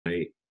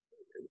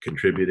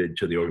contributed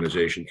to the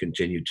organization,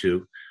 continue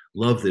to.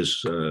 Love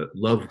this,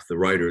 love the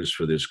writers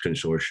for this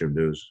Consortium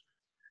News.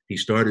 He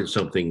started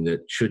something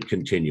that should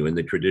continue in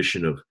the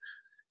tradition of,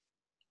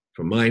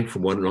 from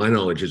what my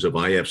knowledge is of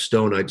I.F.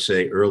 Stone, I'd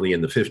say early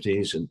in the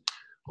 50s. And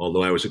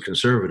although I was a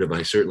conservative,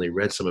 I certainly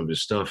read some of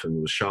his stuff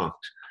and was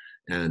shocked.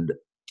 And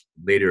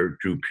later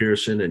Drew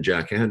Pearson and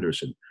Jack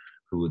Anderson,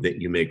 who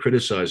that you may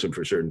criticize them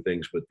for certain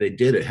things, but they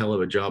did a hell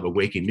of a job of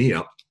waking me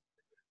up.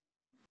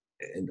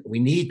 And we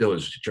need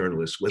those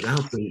journalists.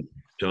 Without them,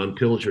 John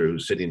Pilger,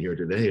 who's sitting here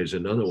today, is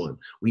another one.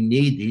 We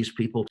need these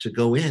people to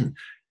go in,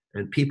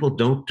 and people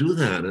don't do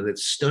that. And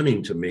it's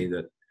stunning to me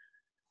that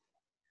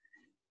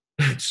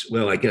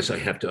well, I guess I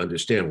have to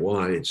understand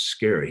why. It's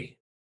scary.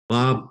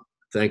 Bob,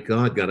 thank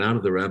God, got out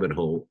of the rabbit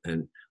hole,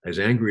 and as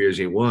angry as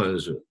he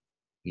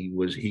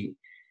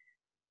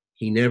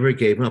he never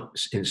gave up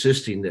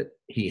insisting that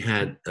he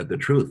had the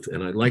truth.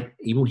 And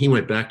even he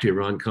went back to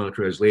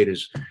Iran-Contra as late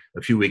as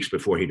a few weeks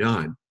before he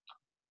died.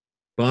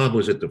 Bob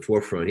was at the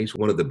forefront. He's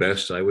one of the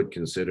best. I would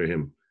consider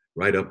him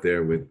right up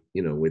there with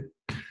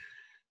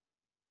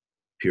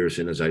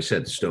Pearson, as I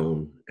said,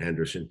 Stone,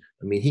 Anderson.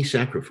 I mean, he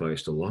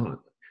sacrificed a lot.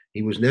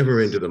 He was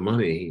never into the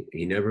money.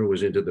 He never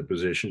was into the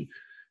position.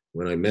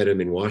 When I met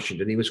him in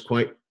Washington, he was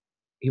quite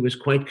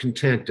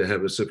content to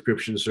have a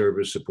subscription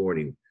service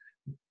supporting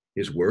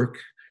his work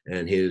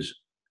and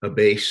a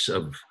base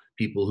of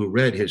people who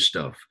read his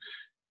stuff.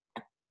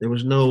 There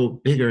was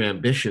no bigger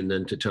ambition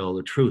than to tell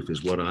the truth,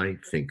 is what I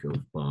think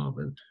of Bob.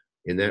 And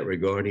in that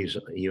regard,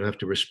 you have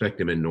to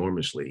respect him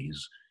enormously.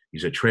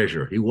 He's a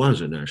treasure. He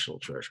was a national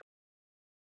treasure.